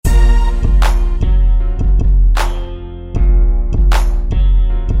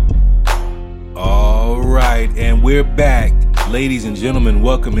we're back. Ladies and gentlemen,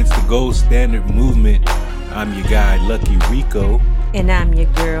 welcome. It's the Gold Standard Movement. I'm your guy, Lucky Rico. And I'm your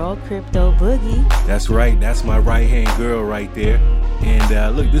girl, Crypto Boogie. That's right. That's my right-hand girl right there.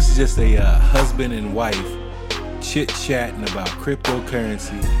 And look, this is just a husband and wife chit-chatting about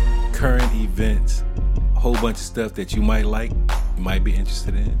cryptocurrency, current events, a whole bunch of stuff that you might like, you might be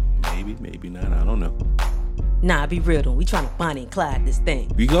interested in. Maybe not. I don't know. Nah, be real though. We trying to Bonnie and Clyde this thing.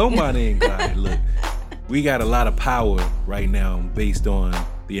 We go Bonnie and Clyde. Look, we got a lot of power right now based on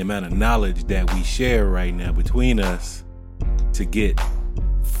the amount of knowledge that we share right now between us to get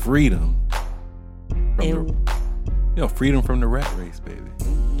freedom from freedom from the rat race, baby.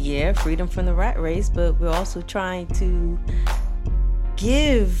 Yeah, freedom from the rat race, but we're also trying to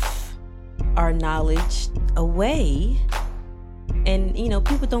give our knowledge away. And,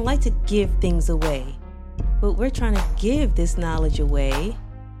 people don't like to give things away. But we're trying to give this knowledge away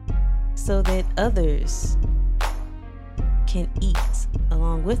so that others can eat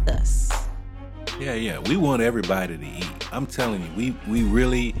along with us. Yeah. We want everybody to eat. I'm telling you, we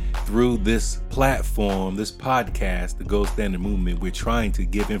really, through this platform, this podcast, the Gold Standard Movement, we're trying to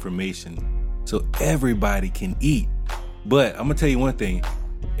give information so everybody can eat. But I'm going to tell you one thing.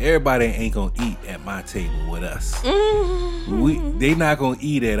 Everybody ain't going to eat at my table with us. They not going to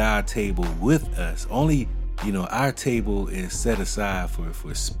eat at our table with us. Only, our table is set aside for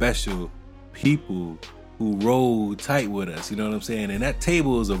special people who roll tight with us. You know what I'm saying? And that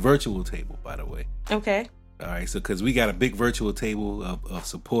table is a virtual table, by the way. Okay. All right. So, because we got a big virtual table of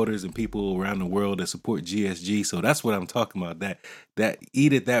supporters and people around the world that support GSG. So that's what I'm talking about. That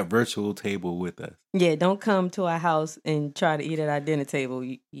eat at that virtual table with us. Yeah. Don't come to our house and try to eat at our dinner table.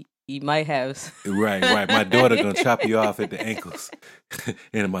 You might have. Right. My daughter gonna chop you off at the ankles,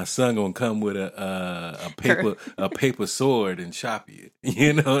 and my son gonna come with a paper sword and chop you.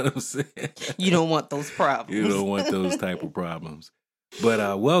 You know what I'm saying? You don't want those problems. You don't want those type of problems.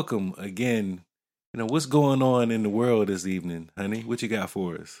 But welcome again. What's going on in the world this evening, honey? What you got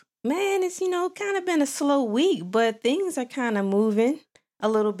for us? Man, it's kind of been a slow week, but things are kind of moving a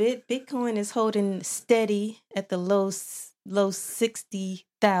little bit. Bitcoin is holding steady at the low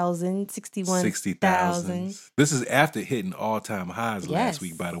 60,000, 61,000. This is after hitting all-time highs last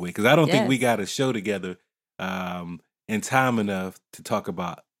week, by the way, because I don't think we got a show together in time enough to talk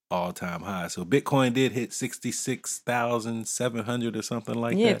about all-time highs. So Bitcoin did hit 66,700 or something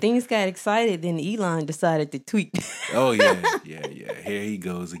like that. Yeah, things got excited, then Elon decided to tweet. Oh, yeah. Here he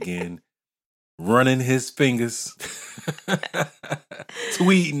goes again. Running his fingers,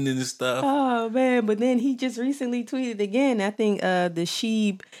 tweeting and stuff. Oh man! But then he just recently tweeted again. I think the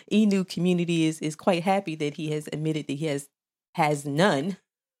Sheeb Inu community is quite happy that he has admitted that he has none.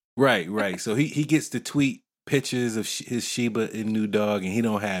 Right. So he gets to tweet pictures of his Shiba Inu dog, and he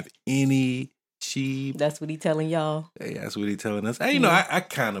don't have any Sheeb. That's what he telling y'all. Hey, that's what he telling us. Hey, I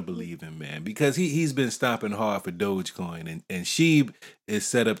kind of believe him, man, because he's been stomping hard for Dogecoin, and Sheeb is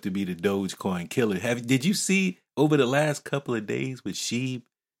set up to be the Dogecoin killer. Did you see over the last couple of days what Sheeb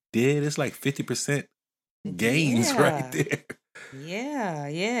did? It's like 50% gains right there. Yeah,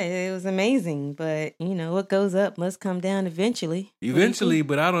 it was amazing. But what goes up must come down eventually.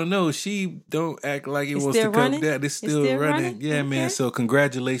 But I don't know. Sheeb don't act like it wants to come down. It's still running. Yeah, okay. Man. So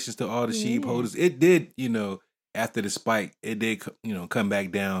congratulations to all the Sheeb holders. It did, after the spike, it did, come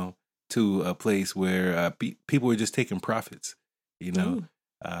back down to a place where people were just taking profits,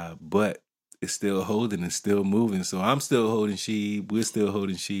 but it's still holding, it's still moving. So I'm still holding Sheeb. We're still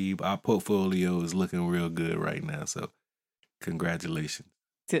holding Sheeb. Our portfolio is looking real good right now. So congratulations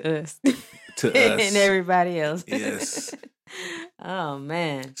to us, and everybody else. Yes. Oh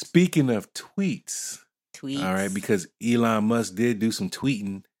man. Speaking of tweets. All right, because Elon Musk did do some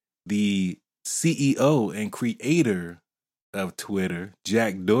tweeting. The CEO and creator of Twitter,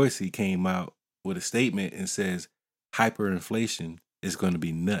 Jack Dorsey, came out with a statement and says hyperinflation is going to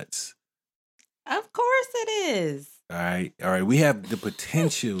be nuts. Of course it is. All right. We have the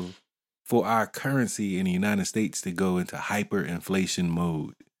potential for our currency in the United States to go into hyperinflation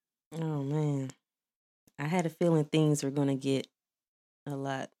mode. Oh, man. I had a feeling things were going to get a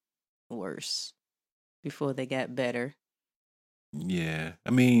lot worse before they got better. Yeah. I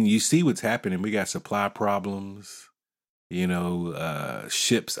mean, you see what's happening. We got supply problems,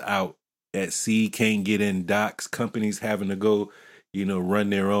 ships out at sea, can't get in docks, companies having to go, run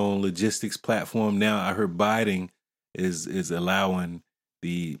their own logistics platform. Now I heard Biden is allowing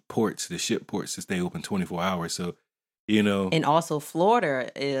the ship ports to stay open 24 hours. So, And also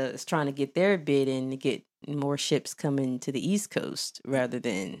Florida is trying to get their bid in to get more ships coming to the East Coast rather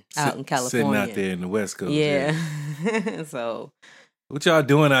than out in California. Sitting out there in the West Coast. Yeah. So, What y'all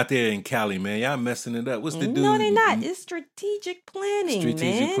doing out there in Cali, man? Y'all messing it up. What's the dude? No, they're not. It's strategic planning,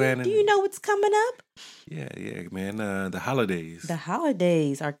 man. Do you know what's coming up? Yeah, man. The holidays. The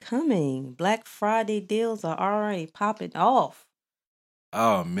holidays are coming. Black Friday deals are already popping off.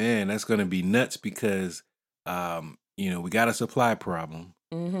 Oh, man, that's going to be nuts because, we got a supply problem.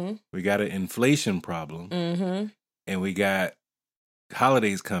 Mm-hmm. We got an inflation problem. Mm-hmm. And we got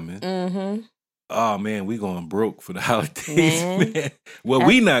holidays coming. Mm-hmm. Oh, man, we going broke for the holidays, man. Well,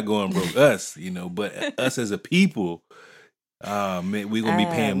 we not going broke, us, but us as a people, man, we going to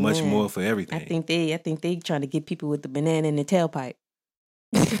be paying much more for everything. I think they trying to get people with the banana in the tailpipe.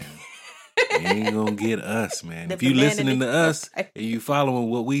 They ain't going to get us, man. If you listening to us and you following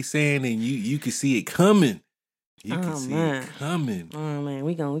what we saying, and you can see it coming. You can see it coming. Oh, man,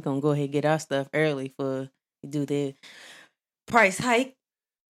 we gonna go ahead and get our stuff early for do the price hike.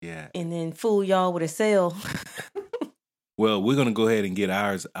 Yeah. And then fool y'all with a sale. Well, we're going to go ahead and get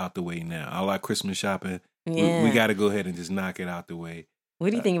ours out the way now. All our Christmas shopping, we got to go ahead and just knock it out the way. What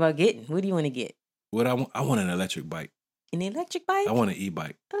do you think about getting? What do you want to get? What I want an electric bike. An electric bike? I want an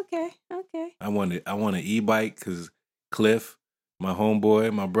e-bike. Okay. I want an e-bike because Cliff, my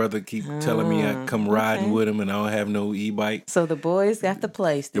homeboy, my brother keep telling me I come riding with him and I don't have no e-bike. So the boys got to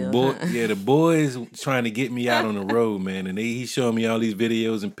play still. The boys trying to get me out on the road, man. And he's showing me all these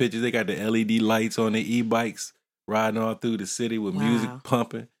videos and pictures. They got the LED lights on their e-bikes riding all through the city with music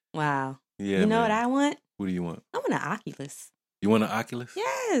pumping. Wow. Yeah. You know what I want? What do you want? I want an Oculus. You want an Oculus?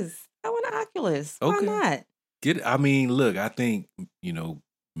 Yes. I want an Oculus. Okay. Why not? Look, I think,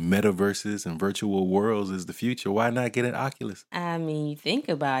 metaverses and virtual worlds is the future. Why not get an Oculus? I mean, you think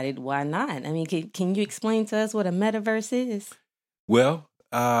about it. Why not? I mean, can you explain to us what a metaverse is? Well,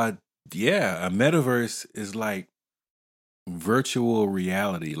 a metaverse is like virtual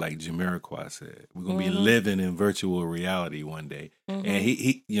reality, like Jamiroquai said. We're going to be living in virtual reality one day. Mm-hmm. And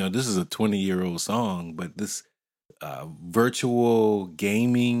he this is a 20-year-old song, but this virtual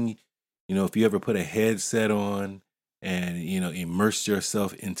gaming, if you ever put a headset on and, immerse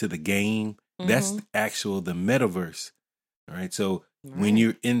yourself into the game, that's the metaverse. All right. So when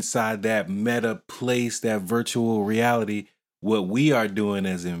you're inside that meta place, that virtual reality, what we are doing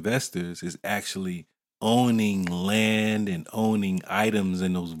as investors is actually owning land and owning items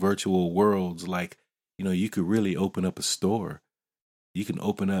in those virtual worlds. Like, you could really open up a store. You can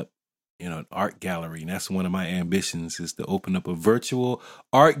open up, an art gallery. And that's one of my ambitions, is to open up a virtual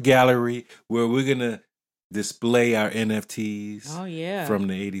art gallery where we're going to display our NFTs from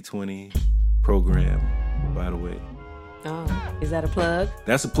the 80/20 program, by the way. Oh, is that a plug?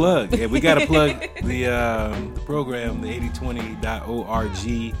 That's a plug. Yeah, we got to plug the program, the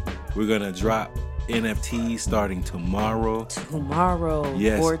 8020.org. We're going to drop NFTs starting tomorrow.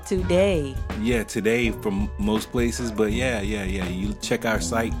 Yes. Or today. Yeah, today from most places. But yeah. You check our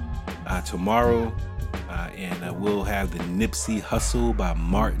site tomorrow. And we'll have the Nipsey Hussle by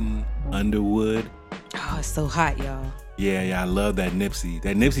Martin Underwood. Oh, it's so hot, y'all. Yeah, I love that Nipsey.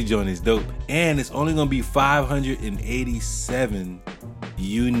 That Nipsey joint is dope. And it's only going to be 587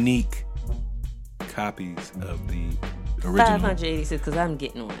 unique copies of the original. 586 because I'm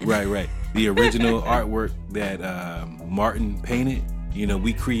getting one. Right. The original artwork that Martin painted.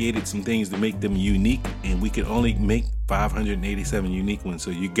 We created some things to make them unique, and we could only make 587 unique ones.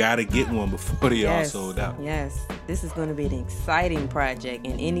 So you got to get one before they all sold out. Yes. This is going to be an exciting project.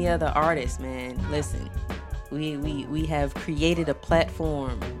 And any other artist, man, listen, we have created a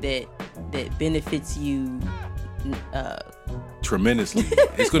platform that benefits you tremendously.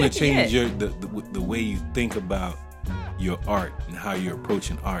 It's going to change the way you think about your art and how you're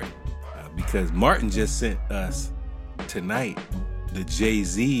approaching art. Because Martin just sent us tonight the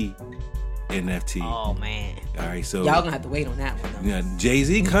Jay-Z NFT. Oh, man. All right, so y'all gonna have to wait on that one. Yeah,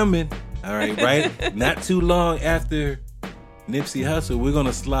 Jay-Z coming. All right. Not too long after Nipsey Hussle, we're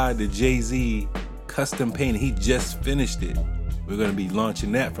gonna slide the Jay-Z custom painting. He just finished it. We're gonna be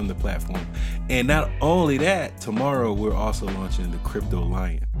launching that from the platform. And not only that, tomorrow we're also launching the Crypto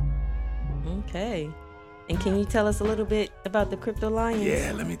Lion. Okay. And can you tell us a little bit about the Crypto Lions?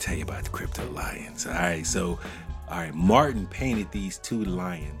 Yeah, let me tell you about the Crypto Lions. All right, Martin painted these two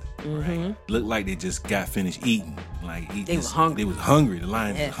lions. Right? Looked like they just got finished eating. They was hungry. They was hungry. The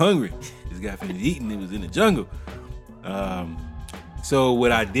lions was hungry. Just got finished eating. It was in the jungle. So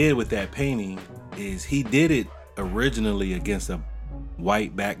what I did with that painting is he did it originally against a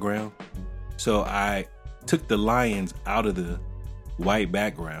white background. So I took the lions out of the white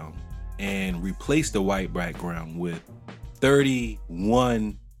background and replaced the white background with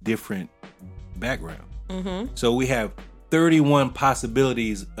 31 different backgrounds. So we have 31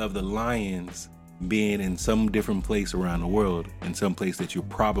 possibilities of the lions being in some different place around the world, in some place that you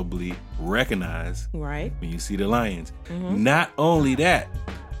probably recognize Right. when you see the lions. Not only that,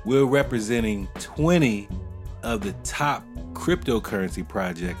 we're representing 20 of the top cryptocurrency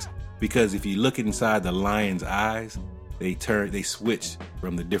projects, because if you look inside the lion's eyes, they switch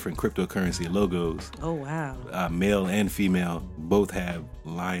from the different cryptocurrency logos. Oh, wow. Male and female both have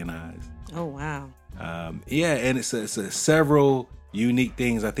lion eyes. Oh, wow. Yeah, and it's several unique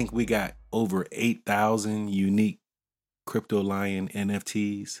things. I think we got over 8,000 unique Crypto Lion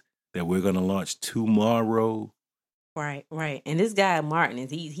NFTs that we're going to launch tomorrow. Right. And this guy, Martin,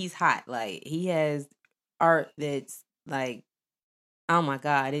 he's hot. Like, he has art that's like, oh my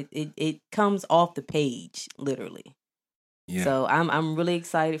God, it comes off the page, literally. Yeah. So I'm really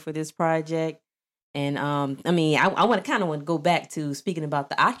excited for this project. And I mean, I want to go back to speaking about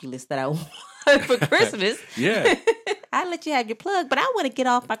the Oculus that I want for Christmas. Yeah. I'll let you have your plug, but I want to get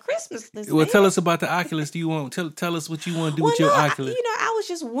off my Christmas list. Well, tell us about the Oculus. Do you want tell us what you want to do with your Oculus? I was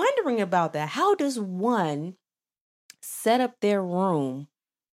just wondering about that. How does one set up their room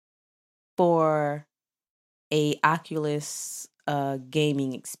for a Oculus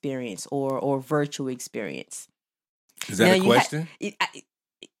gaming experience or virtual experience? Is that a question?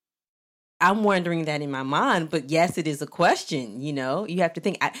 I'm wondering that in my mind, but yes, it is a question. You have to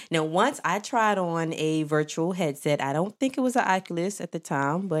think. Now, once I tried on a virtual headset. I don't think it was an Oculus at the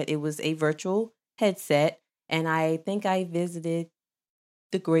time, but it was a virtual headset. And I think I visited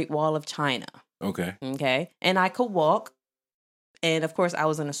the Great Wall of China. Okay. And I could walk. And of course, I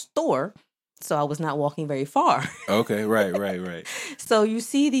was in a store, so I was not walking very far. Okay, right. So you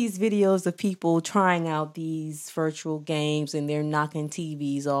see these videos of people trying out these virtual games and they're knocking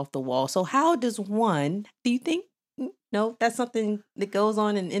TVs off the wall. So how does one, do you think, that's something that goes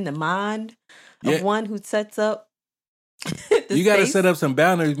on in the mind of one who sets up you got to set up some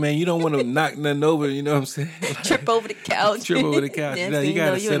boundaries, man. You don't want to knock nothing over, you know what I'm saying? Like, trip over the couch. You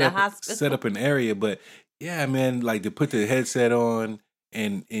got to set up an area. But yeah, man, like to put the headset on,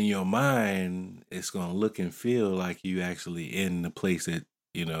 and in your mind, it's going to look and feel like you actually in the place that,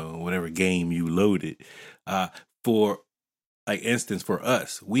 whatever game you loaded. For like instance, for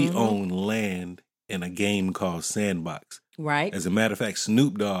us, we own land in a game called Sandbox. Right. As a matter of fact,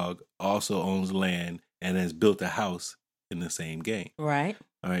 Snoop Dogg also owns land and has built a house in the same game. Right.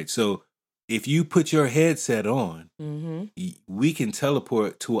 All right. So if you put your headset on, we can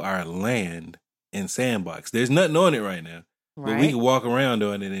teleport to our land in Sandbox. There's nothing on it right now. Right. But we can walk around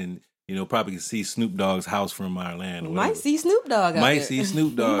on it and, probably can see Snoop Dogg's house from our land. You might see Snoop Dogg out there. See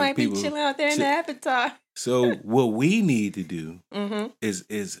Snoop Dogg. You might be chilling out there in the Avatar. So what we need to do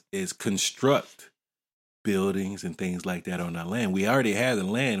is construct buildings and things like that on our land. We already have the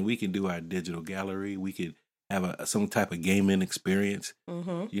land. We can do our digital gallery. We could have some type of gaming experience.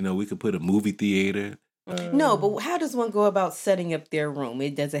 We could put a movie theater. No, but how does one go about setting up their room?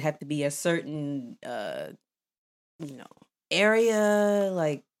 Does it have to be a certain, area,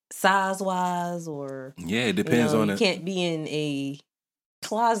 like size-wise, or it depends on it. You can't be in a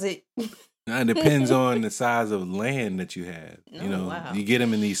closet. It depends on the size of land that you have. Wow. You get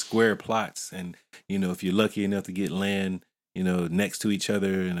them in these square plots, and if you're lucky enough to get land, next to each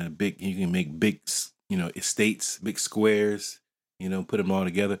other in you can make big, estates, big squares. Put them all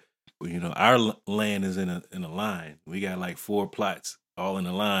together. Our land is in a line. We got like 4 plots all in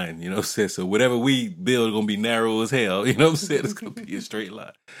a line, so whatever we build is going to be narrow as hell, it's going to be a straight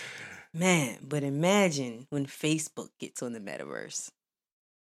line. Man, but imagine when Facebook gets on the metaverse.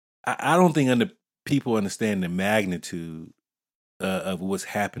 I don't think people understand the magnitude of what's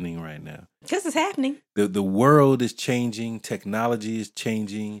happening right now. Because it's happening. The world is changing. Technology is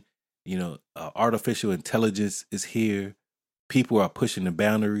changing. Artificial intelligence is here. People are pushing the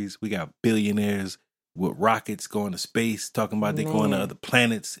boundaries. We got billionaires with rockets going to space, talking about they're going to other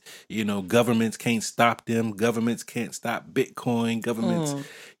planets. Governments can't stop them. Governments can't stop Bitcoin. Governments,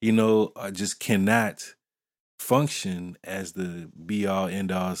 just cannot function as the be all, end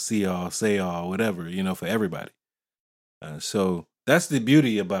all, see all, say all, whatever, for everybody. So that's the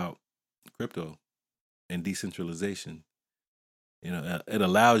beauty about crypto and decentralization. It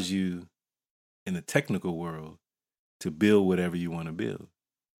allows you in the technical world to build whatever you want to build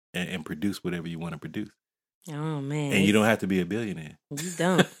and produce whatever you want to produce. Oh, man. And you don't have to be a billionaire. You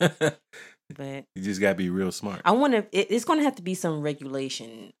don't. But you just got to be real smart. It's going to have to be some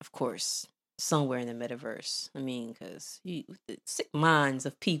regulation, of course, somewhere in the metaverse. I mean, because the sick minds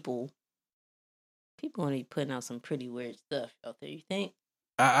of people going to be putting out some pretty weird stuff out there, you think?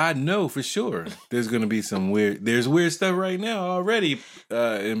 I know for sure there's going to be some there's weird stuff right now already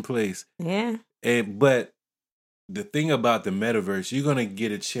in place. Yeah. But the thing about the metaverse, you're going to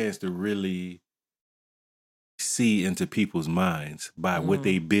get a chance to really see into people's minds by what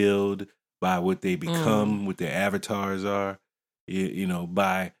they build, by what they become, what their avatars are, you know,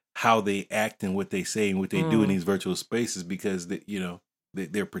 by how they act and what they say and what they do in these virtual spaces, because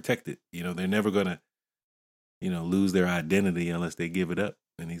they're protected. You know, they're never gonna, you know, lose their identity unless they give it up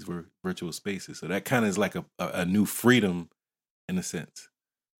in these virtual spaces. So that kind of is like a new freedom in a sense.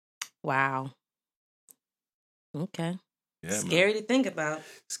 Wow. Okay. Yeah, scary to think about.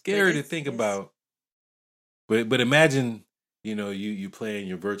 Scary to think about. But imagine, you know, you play in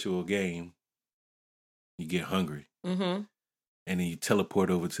your virtual game, you get hungry, and then you teleport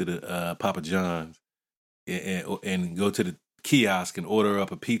over to the Papa John's and go to the kiosk and order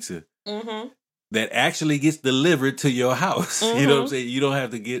up a pizza that actually gets delivered to your house. You know what I'm saying? You don't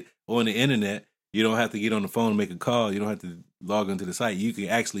have to get on the internet. You don't have to get on the phone and make a call. You don't have to log into the site. You can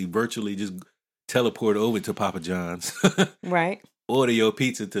actually virtually just teleport over to Papa John's. Right. Order your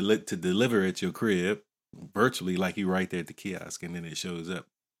pizza to deliver at your crib virtually, like you right there at the kiosk, and then it shows up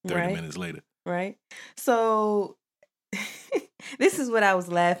 30 minutes later. Right. So this is what I was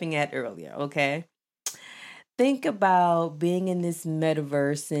laughing at earlier, okay? Think about being in this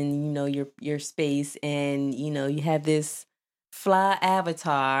metaverse and, you know, your space, and, you know, you have this fly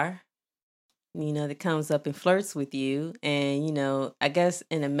avatar, you know, that comes up and flirts with you. And, you know, I guess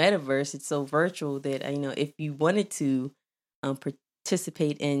in a metaverse, it's so virtual that, you know, if you wanted to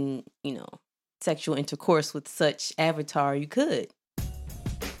participate in, you know, sexual intercourse with such avatar, you could.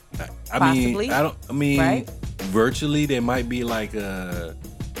 Possibly. Right? Virtually there might be like a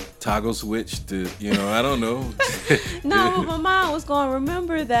toggle switch to, you know, I don't know. No, but my mom was going to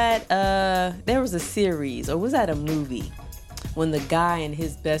remember that there was a series, or was that a movie, when the guy and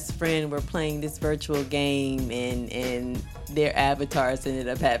his best friend were playing this virtual game and their avatars ended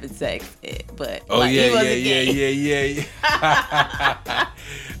up having sex. But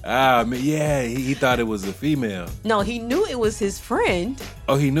yeah. He thought it was a female. No, he knew it was his friend.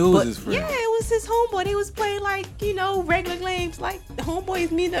 Oh, he knew it was his friend. Yeah, it was his homeboy. They was playing like, you know, regular games, like the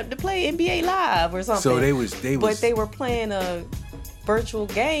homeboys meeting up to play NBA Live or something. So they was But they were playing a virtual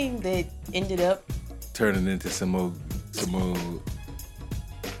game that ended up turning into some old.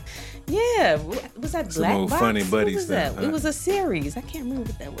 Yeah, was that Black old Box? funny buddy stuff? It was a series. I can't remember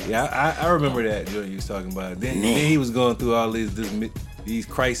what that was. Yeah, I remember that joint you was talking about. Then he was going through all these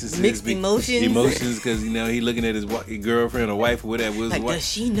crises, mixed emotions, because, you know, he looking at his girlfriend or wife or whatever. Was like, does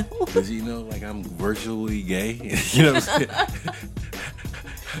she know? Does she know? Like, I'm virtually gay. You know what I'm saying?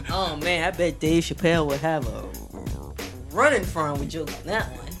 Oh man, I bet Dave Chappelle would have a running from with jokes on that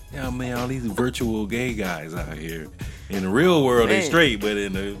one. Yeah, man, all these virtual gay guys out here. In the real world, they straight, but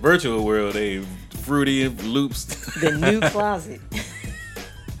in the virtual world, they fruity and loops. The new closet.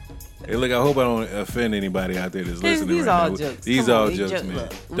 Hey, look, I hope I don't offend anybody out there that's listening. These right all now. jokes. These all jokes, man.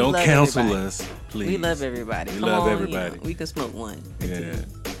 Don't cancel everybody. us, please. We love everybody. We love everybody. You know, we can smoke one. Yeah,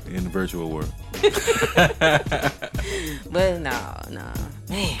 in the virtual world. But no.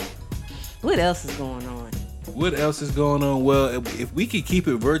 Man, what else is going on? What else is going on? Well, if we could keep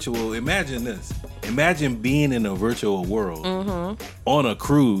it virtual, imagine this. Imagine being in a virtual world on a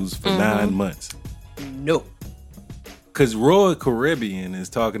cruise for 9 months. No. Because Royal Caribbean is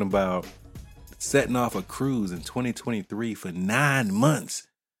talking about setting off a cruise in 2023 for 9 months.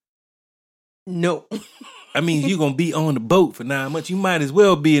 No. I mean, you're going to be on the boat for 9 months. You might as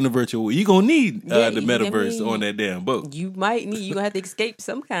well be in the virtual world. You're going to need the metaverse on that damn boat. You might need, you're going to have to escape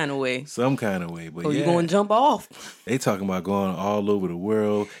some kind of way. Some kind of way. But or you're going to jump off. They talking about going all over the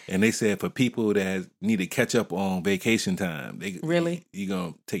world. And they said for people that need to catch up on vacation time. Really? You're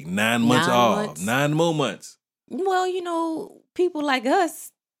going to take 9 months off. Months? 9 more months. Well, you know, people like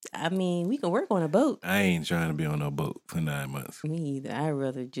us, I mean, we can work on a boat. I ain't trying to be on no boat for 9 months. Me either. I'd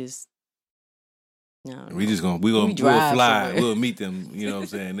rather just... No, we'll fly. Somewhere. We'll meet them. You know what I'm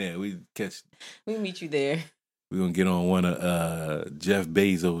saying? There, we meet you there. We're gonna get on one of Jeff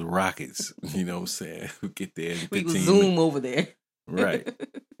Bezos' rockets. You know what I'm saying? We get there. We will zoom over there. Right.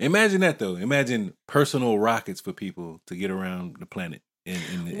 Imagine that though. Imagine personal rockets for people to get around the planet in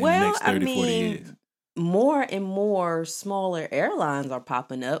the next 30, 40 years. More and more smaller airlines are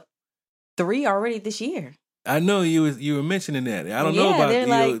popping up. 3 already this year. I know you were mentioning that. I don't know about they're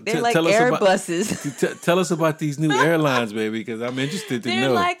like Airbuses. Tell us about these new airlines, baby, because I'm interested to know.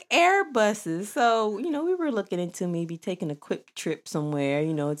 They're like Airbuses. So, you know, we were looking into maybe taking a quick trip somewhere,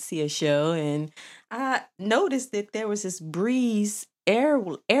 you know, to see a show. And I noticed that there was this Breeze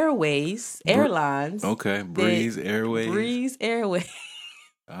Airways Airlines. Okay, Breeze Airways. Breeze Airways.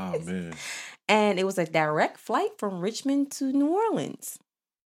 Oh, man. And it was a direct flight from Richmond to New Orleans.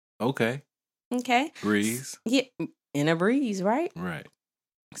 Okay. Breeze. Yeah, in a breeze, right? Right.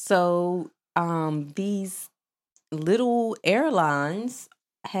 So, these little airlines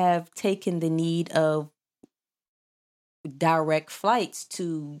have taken the need of direct flights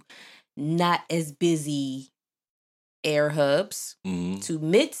to not as busy air hubs, to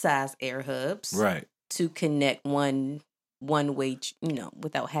mid-sized air hubs, right, to connect one way,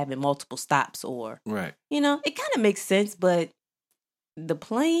 without having multiple stops, or right. it kind of makes sense, but the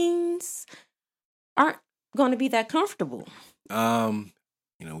planes aren't going to be that comfortable.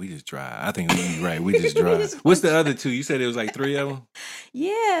 We just drive. I think we just drive. What's the other two? You said it was like 3 of them?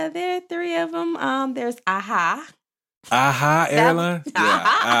 Yeah, there are 3 of them. There's AHA. AHA Airline? Yeah.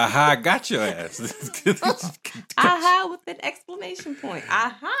 AHA got your ass. AHA with an exclamation point.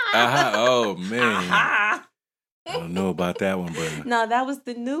 AHA. AHA. Oh, man. AHA. I don't know about that one, but... No, that was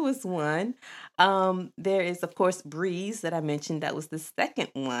the newest one. There is, of course, Breeze that I mentioned. That was the second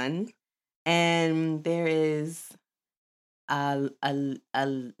one. And there is Avelo.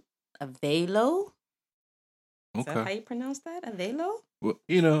 Is that how you pronounce that? Avelo? Well,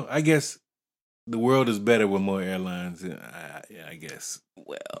 I guess the world is better with more airlines. I guess.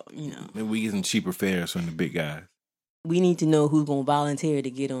 Well, maybe we get some cheaper fares from the big guys. We need to know who's going to volunteer to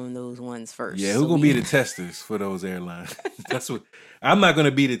get on those ones first. Yeah, who's going to be the testers for those airlines? That's what. I'm not going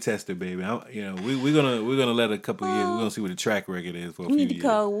to be the tester, baby. We're gonna let a couple of years. We're gonna see what the track record is for a few years. We need to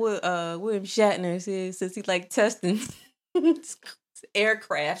call William Shatner since he like testing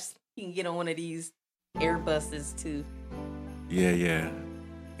aircrafts. He can get on one of these Airbuses too. Yeah.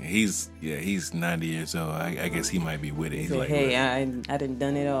 He's 90 years old. I guess he might be with it. He's like, hey, I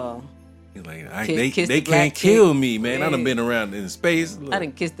done it all. He's like, they can't kill me, man. Yeah. I done been around in space. Look. I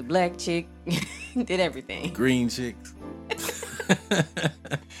done kissed the black chick, did everything. Green chicks.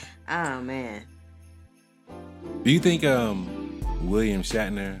 Oh man. Do you think William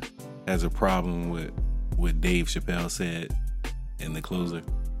Shatner has a problem with what Dave Chappelle said in The Closer?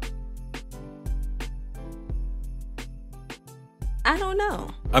 I don't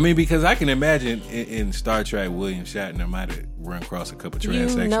know. I mean, because I can imagine in Star Trek, William Shatner might have run across a couple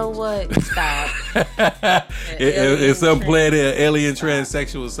transsexuals. You know what? Stop. Is some planet an alien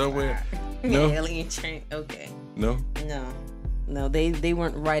transsexual somewhere? No? Alien okay. No? No, they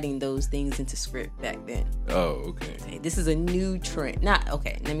weren't writing those things into script back then. Oh, okay. This is a new trend.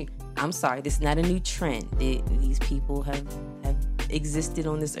 I'm sorry, this is not a new trend. These people have existed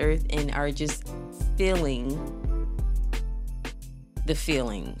on this earth and are just feeling the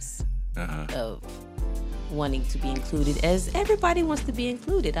feelings of wanting to be included, as everybody wants to be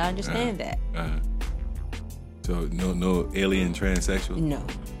included. I understand that. So no alien transsexual? No.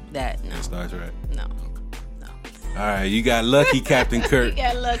 Star Trek? No. All right, you got lucky, Captain Kirk. You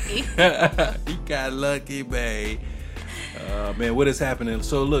got lucky. You got lucky, babe. Man, what is happening?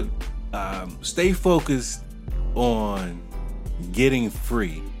 So look, stay focused on getting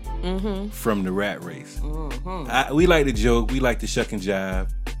free from the rat race. We like to joke. We like to shuck and jive.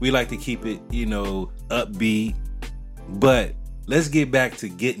 We like to keep it, upbeat. But let's get back to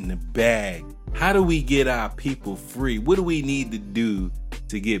getting the bag. How do we get our people free? What do we need to do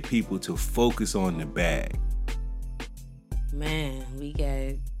to get people to focus on the bag? Man, we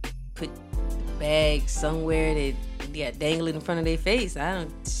gotta put the bag somewhere that got dangling in front of their face.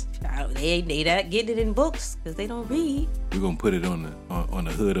 They not getting it in books because they don't read. We're gonna put it on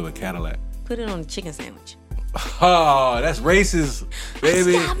the hood of a Cadillac. Put it on a chicken sandwich. Oh, that's racist,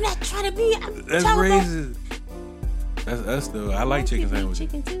 baby. I'm not trying to be. That's racist. That's the. I like chicken sandwiches.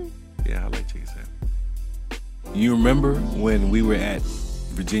 Chicken too. Yeah, I like chicken sandwich. You remember when we were at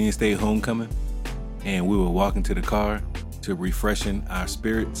Virginia State homecoming and we were walking to the car to refreshen our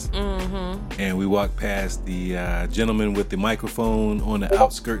spirits, and we walked past the gentleman with the microphone on the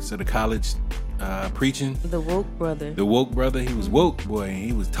outskirts of the college preaching. The woke brother. He was woke, boy, and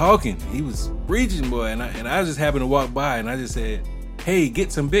he was talking. He was preaching, boy, and I just happened to walk by, and I just said, "Hey,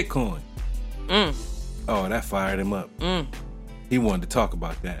 get some Bitcoin." Oh, that fired him up. He wanted to talk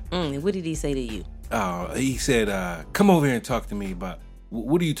about that. What did he say to you? He said, "Come over here and talk to me about."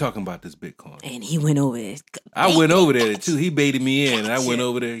 What are you talking about, this Bitcoin? And he went over there. I went over there too. He baited me in, and I went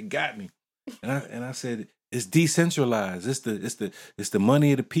over there and got me. And I said, it's decentralized. It's the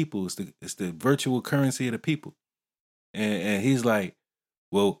money of the people. It's the virtual currency of the people. And he's like,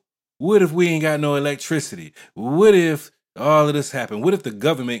 well, what if we ain't got no electricity? What if all of this happened? What if the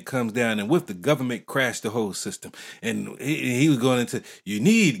government comes down, and what if the government crashed the whole system? And he was going into, you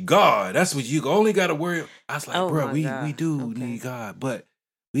need God. That's what you only got to worry. I was like, bro, we do need God, but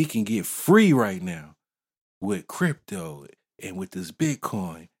we can get free right now with crypto and with this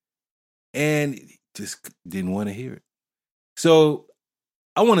Bitcoin. And just didn't want to hear it. So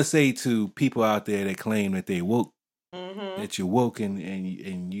I want to say to people out there that claim that they woke, that you're woke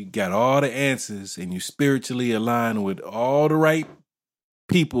and you got all the answers and you spiritually aligned with all the right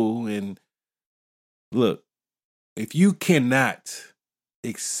people. And look, if you cannot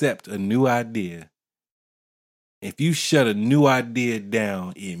accept a new idea, if you shut a new idea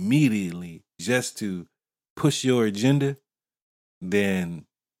down immediately just to push your agenda, then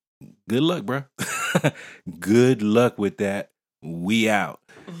good luck, bro. Good luck with that. We out.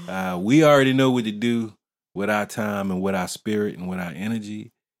 We already know what to do with our time and with our spirit and with our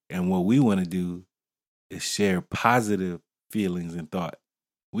energy. And what we want to do is share positive feelings and thought.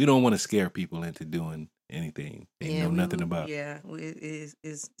 We don't want to scare people into doing anything they know nothing about. Yeah,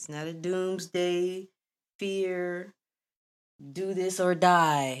 it's not a doomsday fear, do this or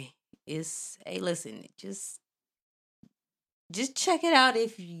die. It's, hey, listen, just check it out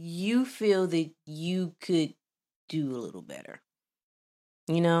if you feel that you could do a little better.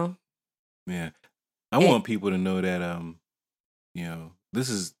 You know? Yeah. I want people to know that this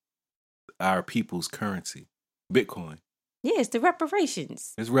is our people's currency, Bitcoin. Yeah, it's the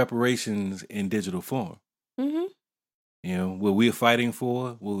reparations. It's reparations in digital form. Mm-hmm. You know, what we're fighting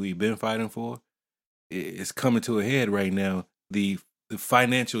for, what we've been fighting for, it's coming to a head right now. The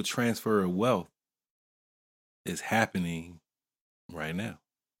financial transfer of wealth is happening right now.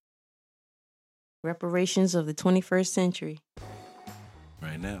 Reparations of the 21st century.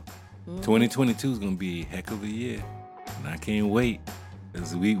 Right now. 2022 is going to be a heck of a year. And I can't wait.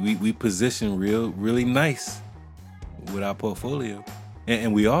 Because we position really nice with our portfolio.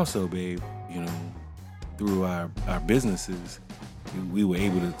 And we also, babe, through our businesses, we were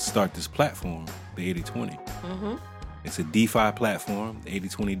able to start this platform, the 80/20. Mm-hmm. It's a DeFi platform,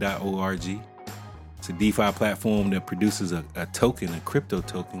 8020.org. It's a DeFi platform that produces a token, a crypto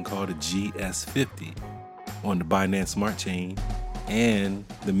token called a GS50 on the Binance Smart Chain and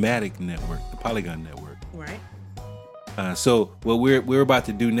the Matic network, the Polygon network. Right. So what we're about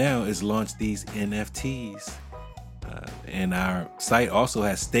to do now is launch these NFTs. And our site also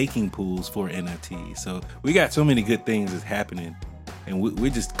has staking pools for NFTs. So we got so many good things that's happening. And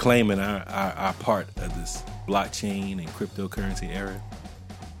we're just claiming our part of this blockchain and cryptocurrency era.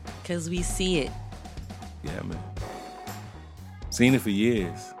 Because we see it. Yeah, man. Seen it for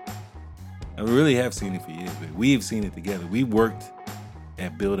years. I really have seen it for years, but we've seen it together. We worked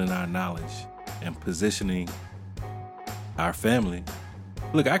at building our knowledge and positioning our family.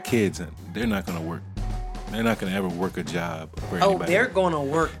 Look, our kids, they're not going to work. They're not going to ever work a job for anybody. Oh, they're going to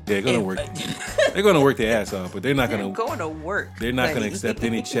work. They're going to work. They're going to work their ass off, but they're not going to. They're going to work. They're not going to accept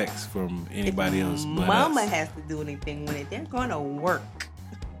any checks from anybody else. But Mama has to do anything with it. They're going to work.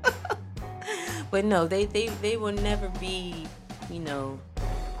 But no, they will never be,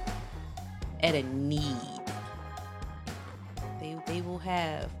 at a need. They will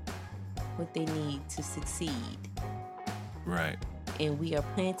have what they need to succeed. Right. And we are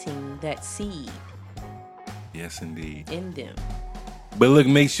planting that seed. Yes, indeed. In them. But look,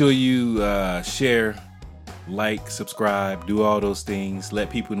 make sure you share, like, subscribe, do all those things. Let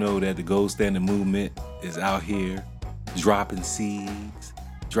people know that the Gold Standard Movement is out here dropping seeds,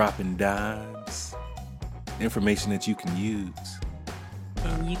 dropping dimes, information that you can use.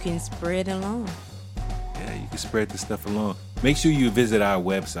 And you can spread along. Yeah, you can spread this stuff along. Make sure you visit our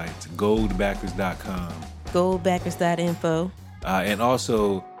website, goldbackers.com. Goldbackers.info. And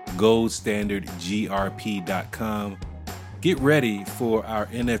also goldstandardgrp.com. Get ready for our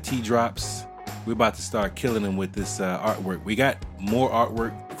NFT drops. We're about to start killing them with this artwork. We got more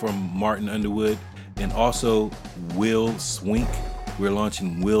artwork from Martin Underwood and also Will Swink. We're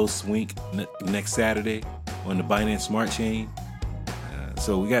launching Will Swink next Saturday on the Binance Smart Chain.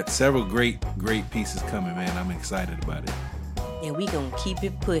 So we got several great pieces coming, man. I'm excited about it. And we gonna keep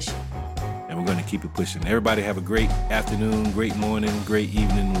it pushing. And we're gonna keep it pushing. Everybody have a great afternoon, great morning, great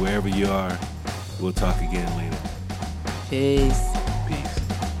evening, wherever you are. We'll talk again later. Peace.